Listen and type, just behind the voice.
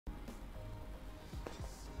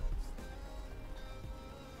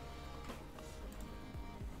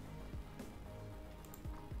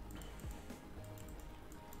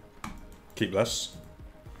Keep this.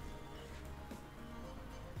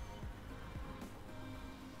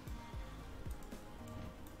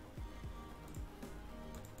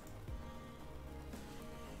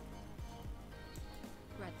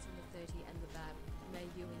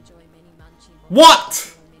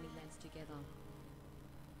 What?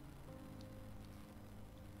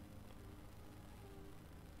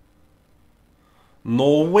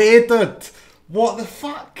 No way, dude! What the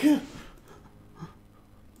fuck?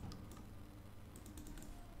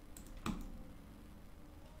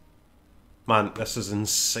 Man, this is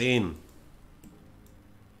insane.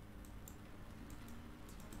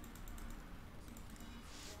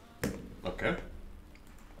 Okay.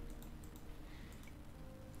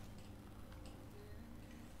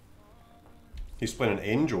 He's playing an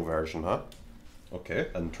angel version, huh? Okay,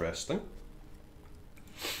 interesting.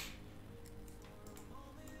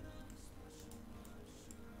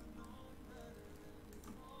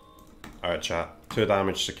 Alright, chat. 2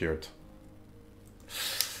 damage secured.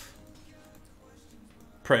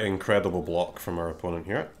 Pretty incredible block from our opponent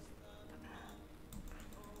here.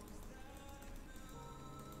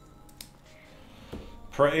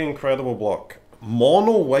 Pretty incredible block.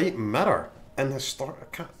 Mono white mirror in the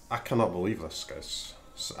start. I cannot believe this, guys.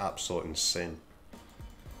 It's absolute insane.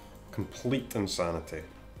 Complete insanity.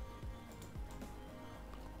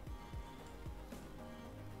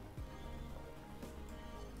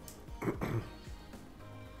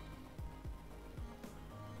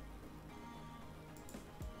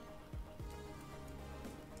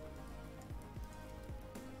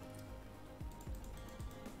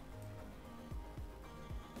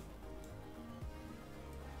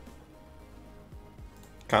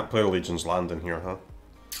 Can't play Legion's Landing here, huh?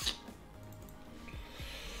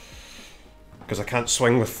 Because I can't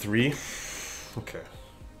swing with 3? Okay.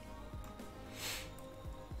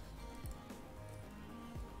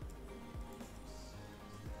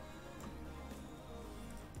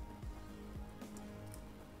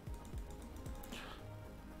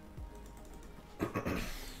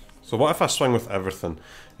 So what if I swing with everything?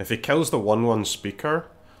 If he kills the 1/1 speaker,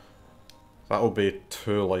 that'll be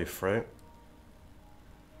 2 life, right?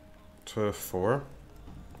 2 4.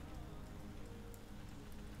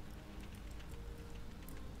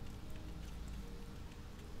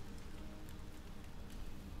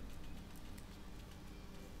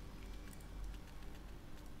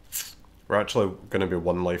 We're actually going to be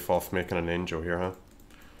 1 life off making an angel here, huh?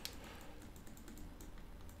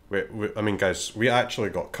 Wait, I mean, guys, we actually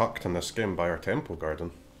got cucked in this game by our Temple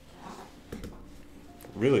Garden.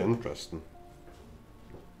 Really interesting.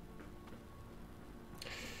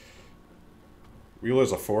 We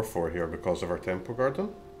lose a 4/4 here because of our Temple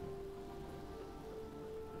Garden.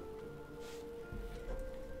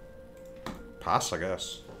 Pass, I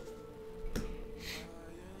guess.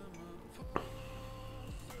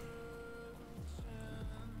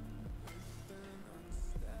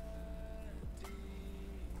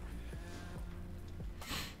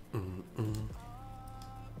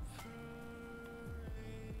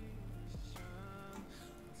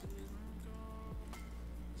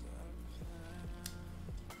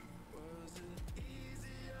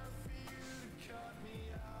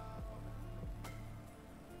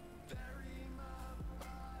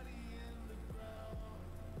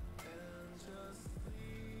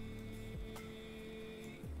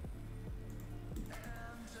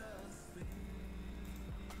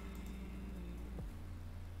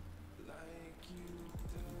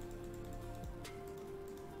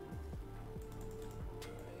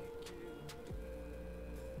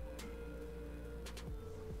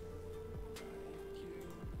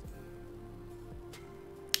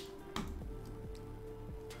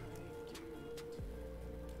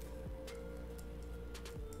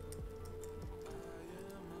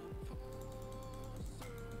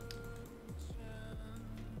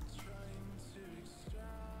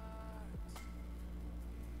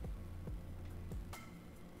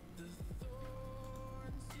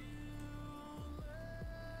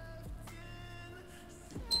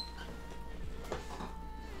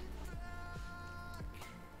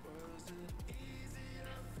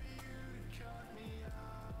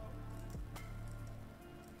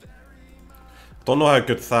 Don't know how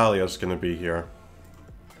good Thalia's gonna be here.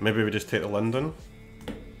 Maybe we just take the Linden.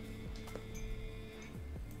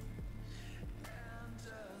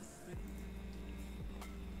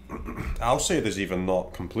 Alseid is even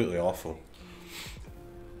not completely awful.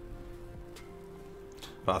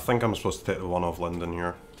 But I think I'm supposed to take the 1 off Linden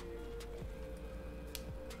here.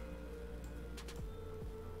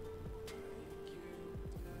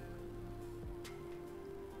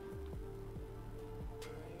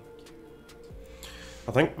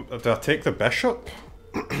 I think, do I take the bishop?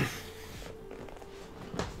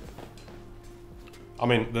 I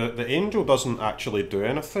mean, the angel doesn't actually do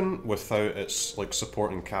anything without its, like,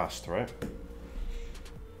 supporting cast, right?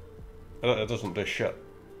 It doesn't do shit.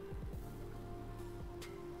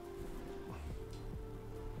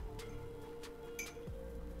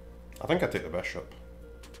 I think I take the bishop.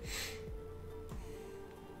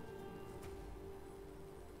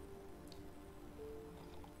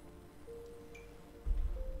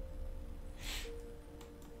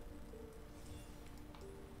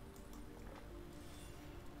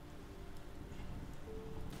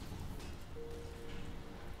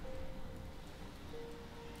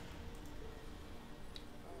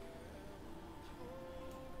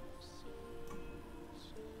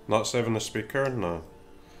 Not saving the speaker? No.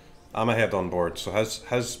 I'm ahead on board, so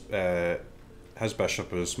his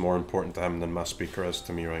bishop is more important to him than my speaker is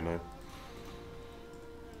to me right now.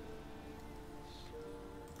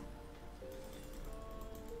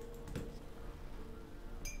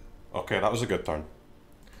 Okay, that was a good turn.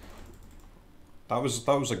 That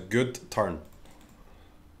was a good turn.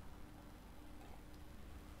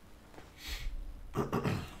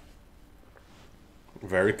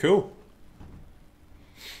 Very cool.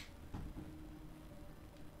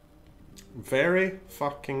 Very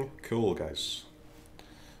fucking cool, guys.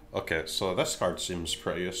 Okay, so this card seems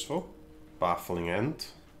pretty useful. Baffling End.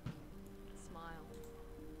 Smile.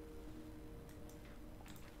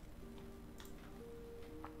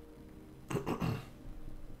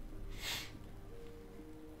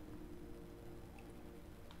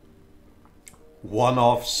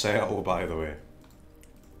 One-off settle, by the way.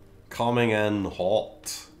 Coming in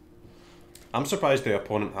hot. I'm surprised the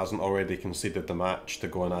opponent hasn't already conceded the match to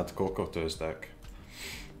go and add COCO to his deck.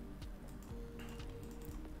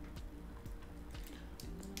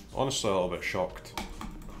 Honestly, a little bit shocked.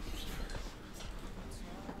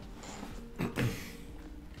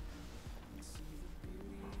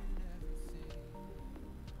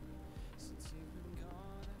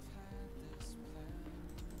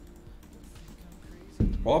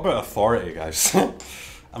 What about authority, guys?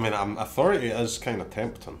 I mean, authority is kind of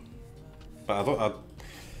tempting. But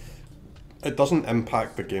it doesn't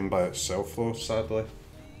impact the game by itself though, sadly.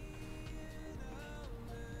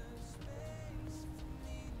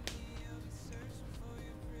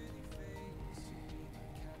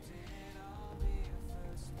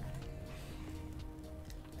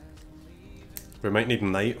 We might need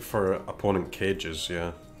Knight for opponent cages,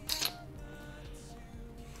 yeah.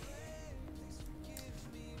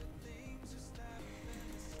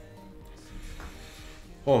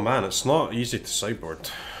 Oh man, it's not easy to sideboard.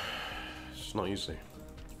 It's not easy.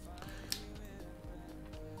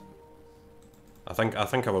 I think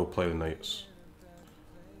I will play the Knights.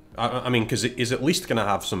 I mean, because he's at least gonna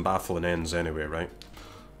have some baffling ends anyway, right?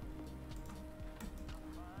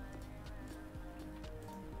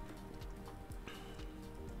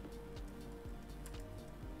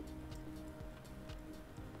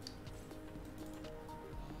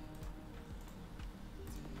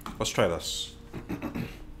 Let's try this.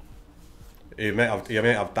 He might have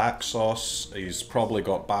Daxos, he's probably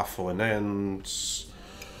got baffling ends,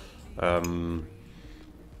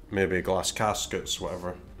 maybe glass caskets,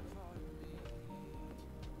 whatever.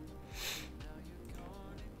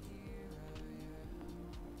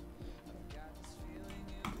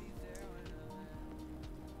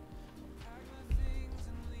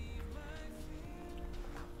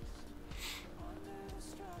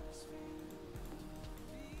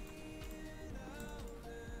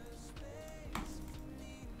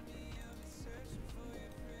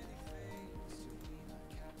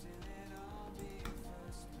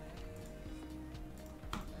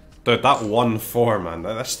 Dude, that 1/4, man,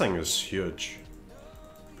 this thing is huge.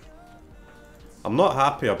 I'm not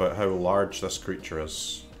happy about how large this creature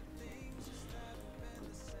is.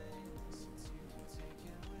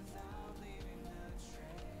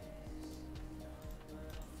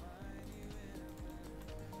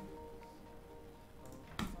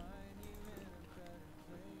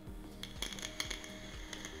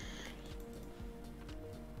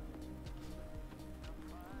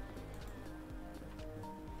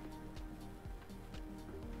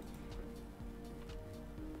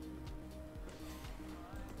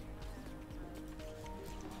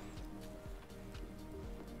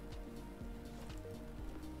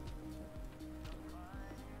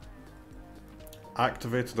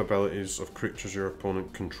 Activated abilities of creatures your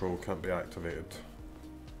opponent control can't be activated.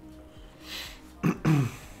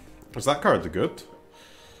 Is that card good?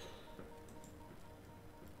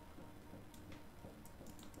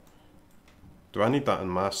 Do I need that in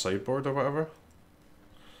my sideboard or whatever?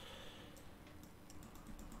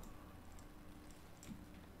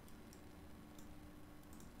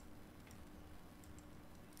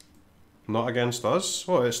 Not against us?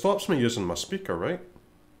 Well, it stops me using my speaker, right?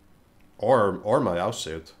 Or my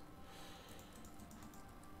Alcide.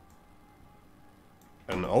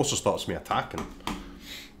 And it also stops me attacking.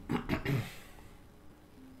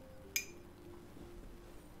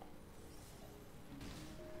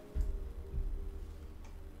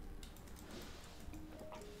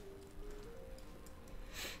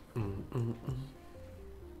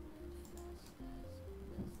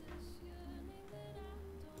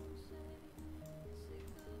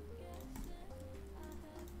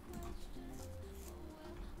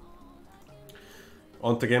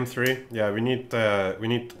 On to game 3. Yeah, we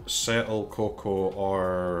need Settle, Coco,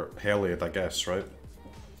 or Heliod, I guess, right?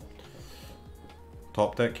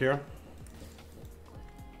 Top deck here.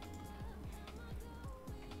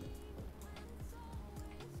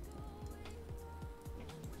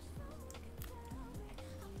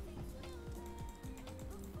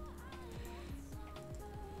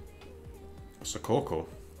 It's a COCO.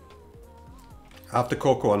 I have the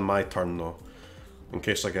COCO on my turn though. In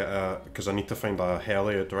case I get a... because I need to find a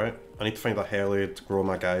Heliod, right? I need to find a Heliod, grow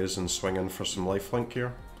my guys, and swing in for some lifelink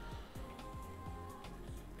here.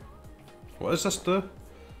 What does this do?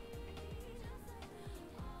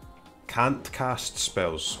 Can't cast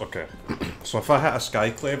spells. Okay. So if I hit a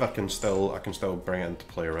Skyclave, I can still bring it into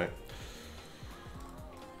play, right?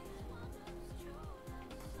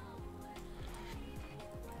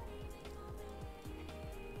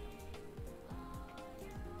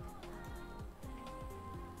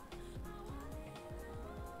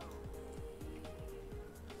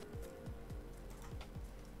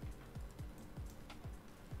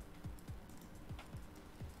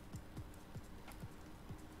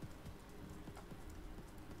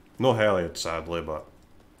 No Heliod, sadly, but...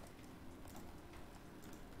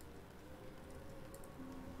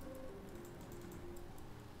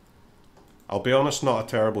 I'll be honest, not a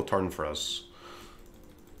terrible turn for us.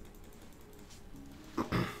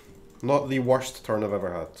 Not the worst turn I've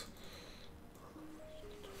ever had.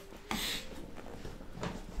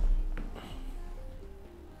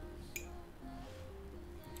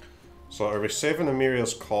 So are we saving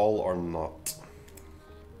Amiria's call or not?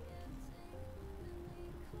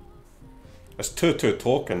 This 2/2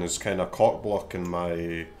 token is kind of cock blocking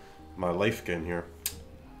my life gain here.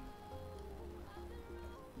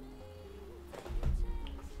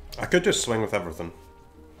 I could just swing with everything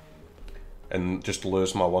and just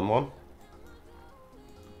lose my 1/1.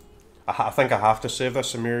 I think I have to save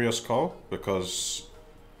this Amiria's call because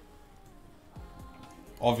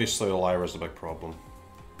obviously Lyra's the big problem.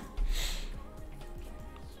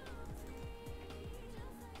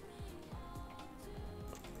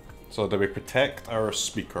 So do we protect our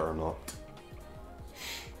speaker or not?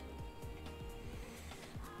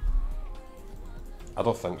 I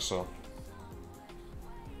don't think so.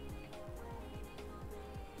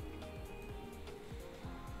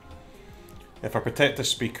 If I protect the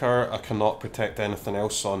speaker, I cannot protect anything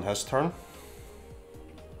else on his turn.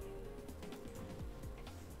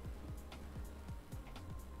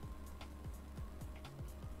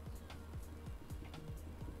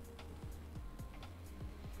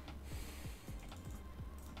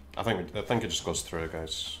 I think it just goes through,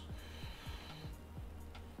 guys.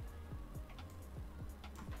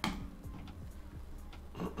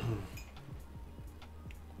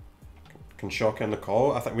 Can shock in the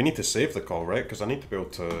call. I think we need to save the call, right? Because I need to be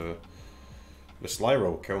able to... This Lyra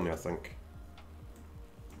will kill me, I think.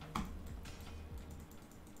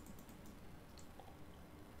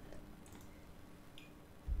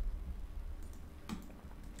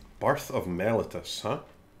 Birth of Meletus, huh?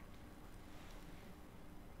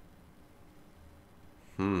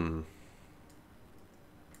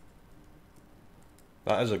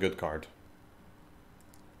 That is a good card.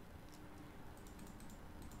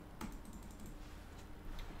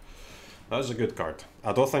 That is a good card.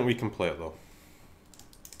 I don't think we can play it though.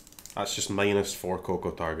 That's just -4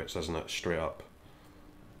 COCO targets, isn't it? Straight up.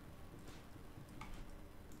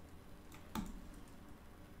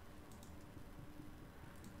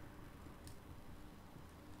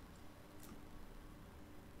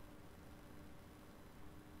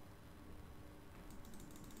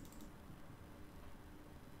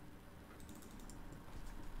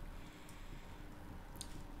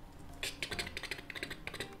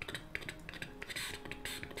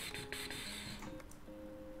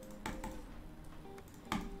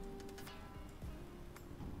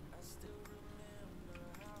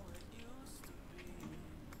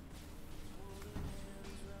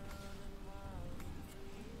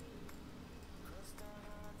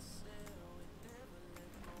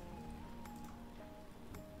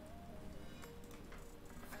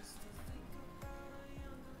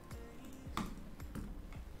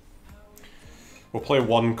 We'll play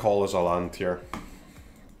one call as a land here.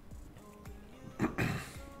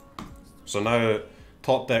 So now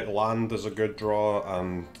top deck land is a good draw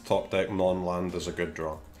and top deck non-land is a good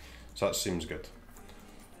draw. So that seems good.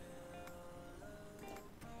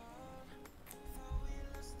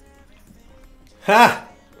 Ha!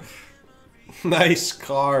 Nice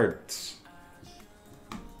cards.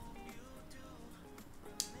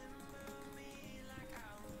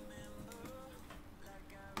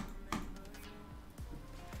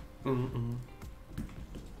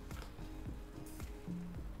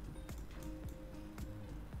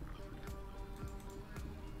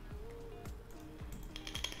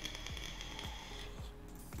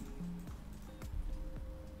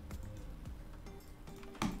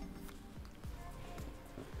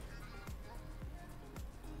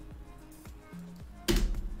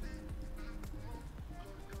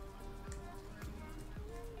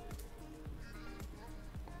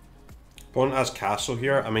 Opponent has Castle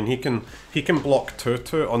here. I mean, he can block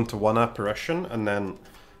 2/2 onto one apparition and then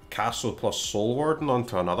Castle plus Soul Warden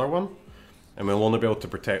onto another one, and we'll only be able to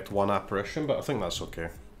protect one apparition. But I think that's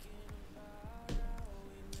okay.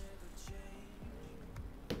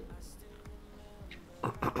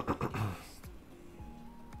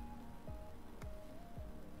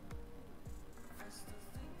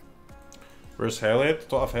 Where's Heliod?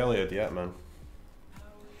 Don't have Heliod yet, man.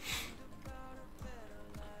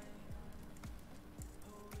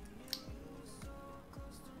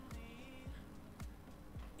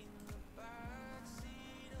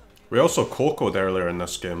 We also COCO'd earlier in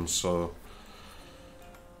this game, so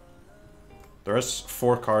there is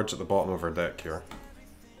 4 cards at the bottom of our deck here.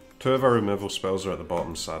 2 of our removal spells are at the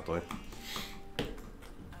bottom, sadly.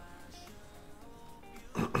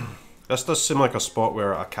 This does seem like a spot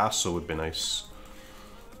where a castle would be nice.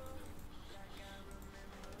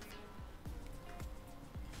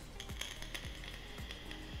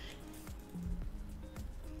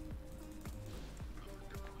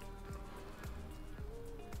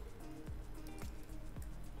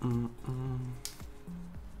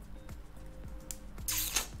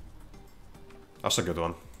 That's a good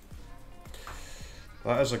one.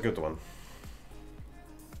 That is a good one.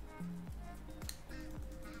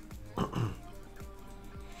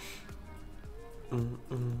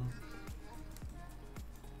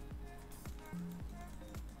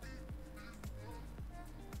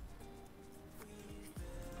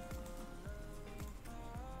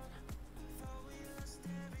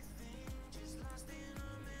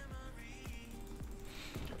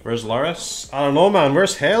 Where's Laris? I don't know, man.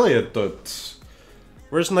 Where's Heliod, dude?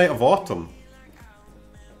 Where's Knight of Autumn?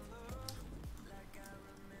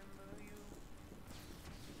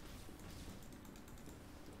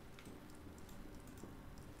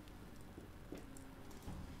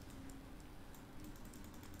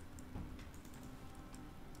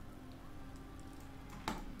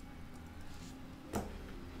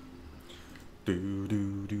 Do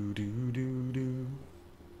do do do do do.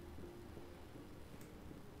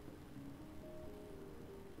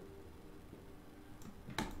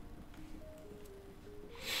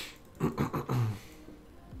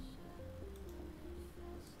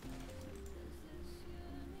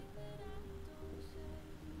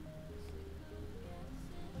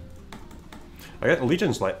 I get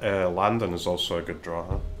Legion's like Landon is also a good draw,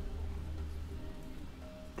 huh?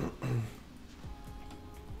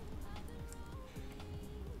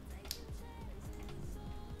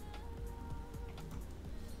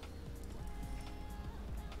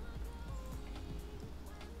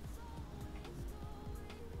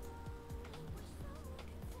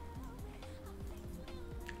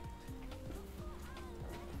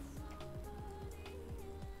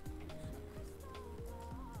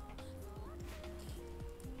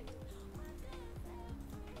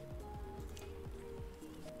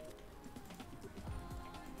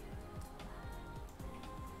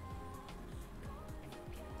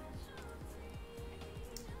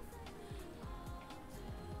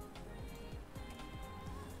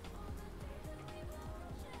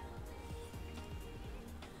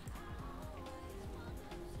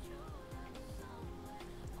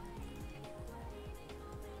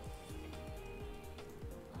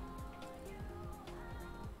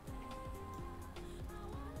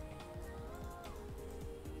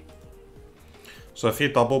 So if he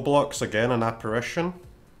double blocks again an apparition,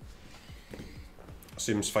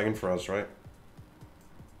 seems fine for us, right?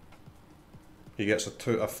 He gets a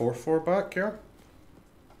 4/4 back here.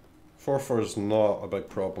 4/4 is not a big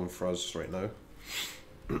problem for us right now.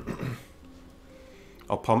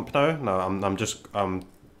 I'll pump now. No, I'm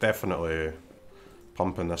definitely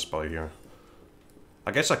pumping this boy here.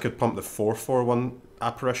 I guess I could pump the 4/4/1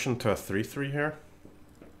 apparition to a 3/3 here.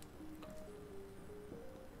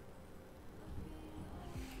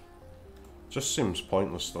 Just seems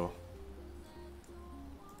pointless though.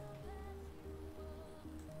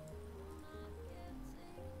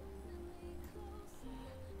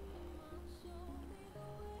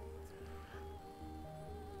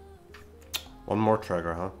 One more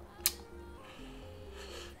trigger, huh?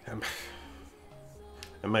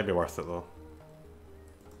 It might be worth it though.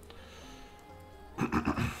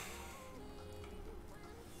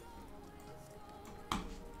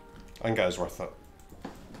 I think it is worth it.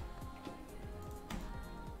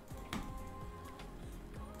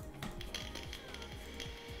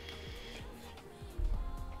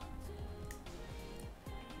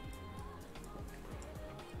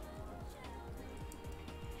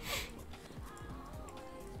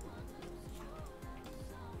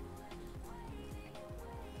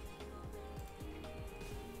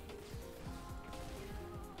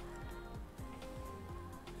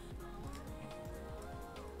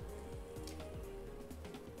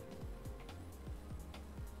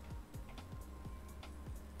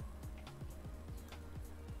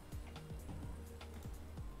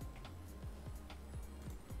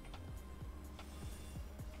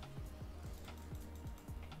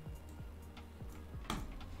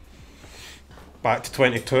 Back to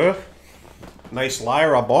 22. Nice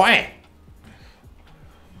Lyra, boy!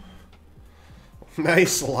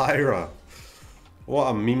 Nice Lyra. What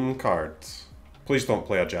a meme card. Please don't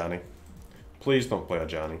play a Janny. Please don't play a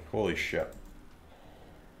Janny. Holy shit.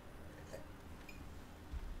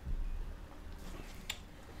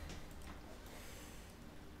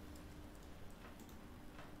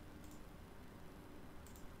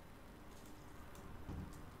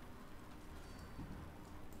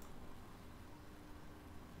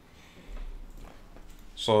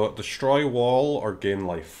 So, destroy wall or gain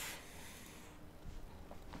life?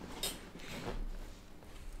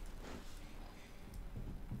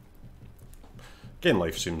 Gain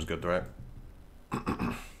life seems good, right?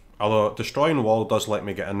 Although, destroying wall does let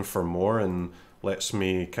me get in for more and lets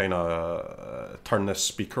me kind of turn this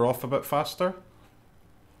speaker off a bit faster.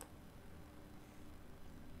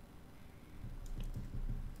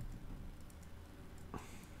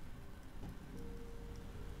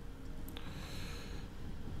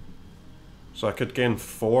 So I could gain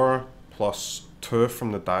 4 plus 2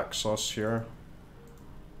 from the Daxos here.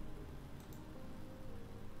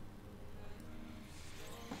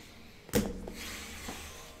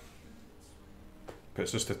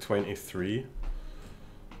 Puts us to 23.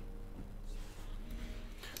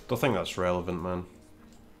 Don't think that's relevant, man.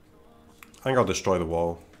 I think I'll destroy the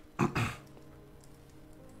wall.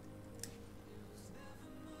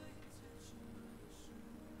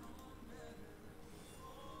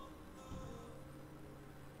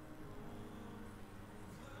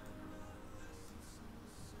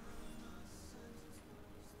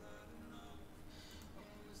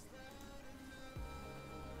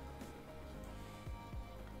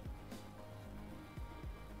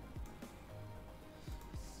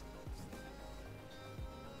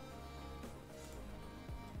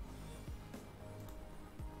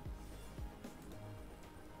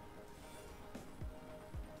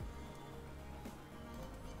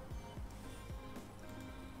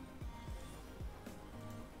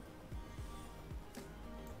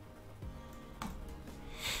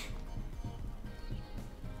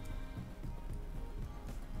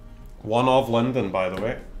 One of Linden, by the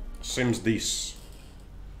way. Seems decent.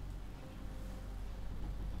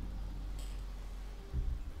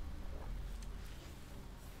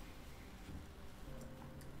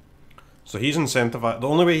 So he's incentivized. The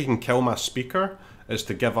only way he can kill my speaker is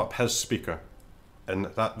to give up his speaker. And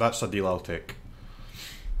that's a deal I'll take.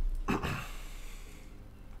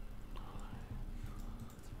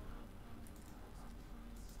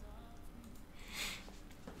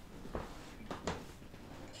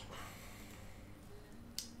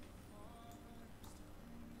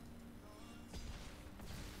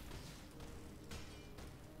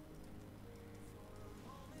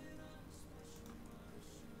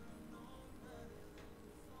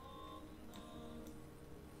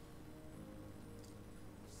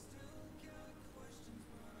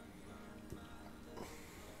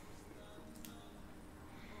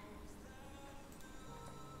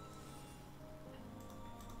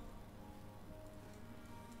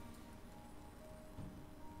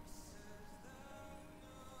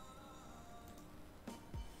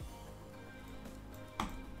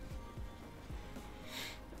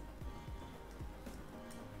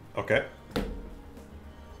 Okay.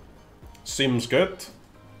 Seems good.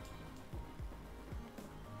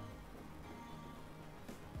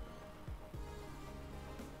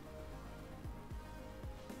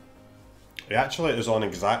 He actually is on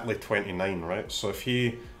exactly 29, right? So if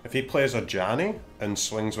he plays a Janny and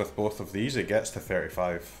swings with both of these, he gets to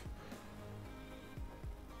 35.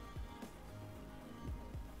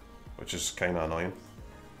 Which is kind of annoying.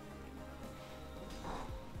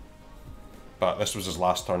 But this was his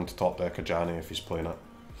last turn to top deck a Janny if he's playing it.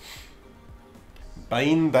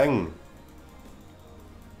 Binding.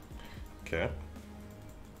 Okay.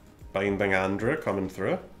 Binding Andrew coming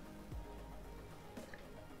through.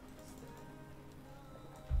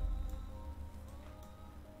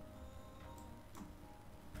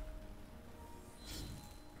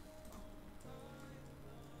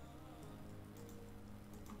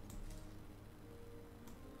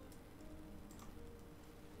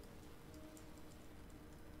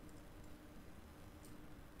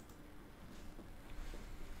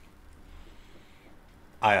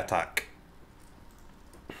 I attack.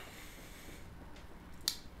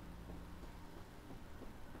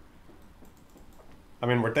 I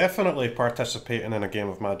mean, we're definitely participating in a game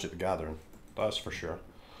of Magic the Gathering. That's for sure.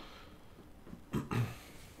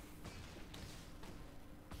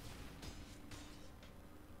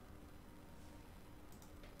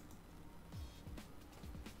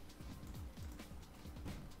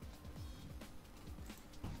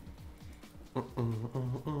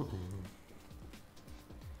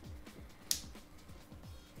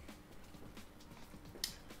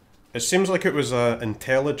 It seems like it was an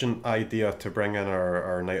intelligent idea to bring in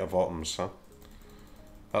our Knight of Autumns, huh?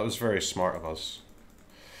 That was very smart of us.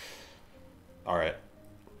 Alright.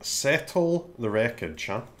 Settle the wreckage,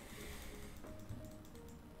 huh?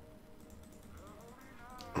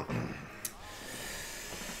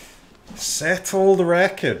 Settle the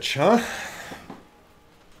wreckage, huh?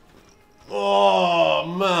 Oh,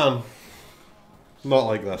 man. Not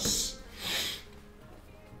like this.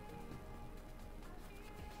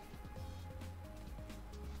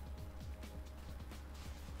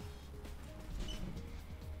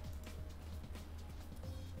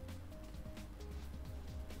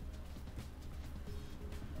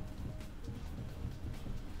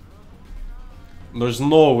 There's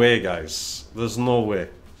no way, guys. There's no way.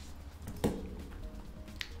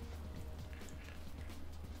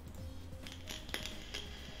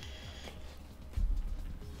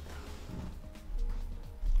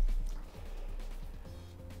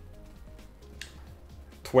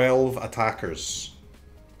 "12 attackers.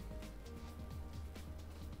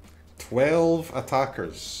 12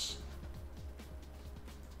 attackers.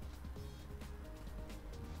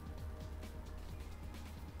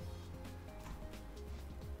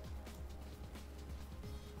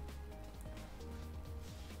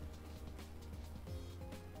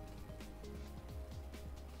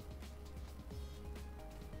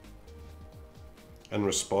 In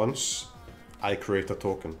response, I create a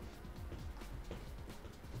token.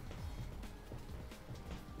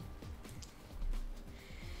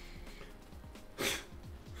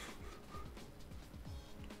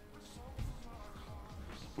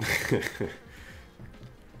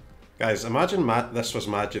 Guys, imagine this was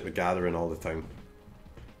Magic the Gathering all the time.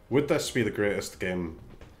 Would this be the greatest game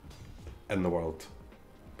in the world?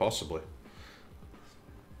 Possibly.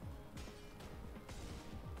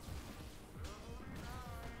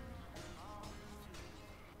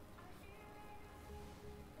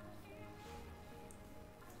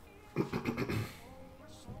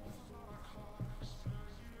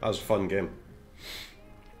 That was a fun game.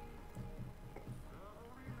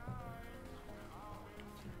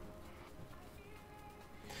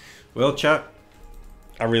 Well, chat,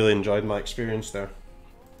 I really enjoyed my experience there.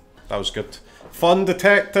 That was good. Fun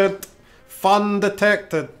detected! Fun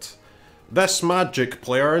detected! This Magic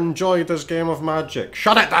player enjoyed his game of Magic.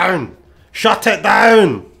 Shut it down! Shut it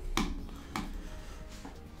down!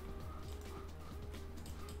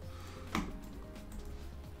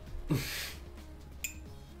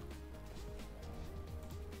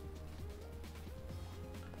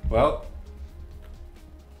 Well,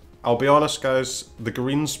 I'll be honest, guys, the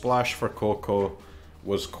green splash for COCO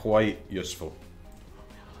was quite useful.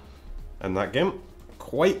 In that game,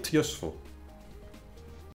 quite useful.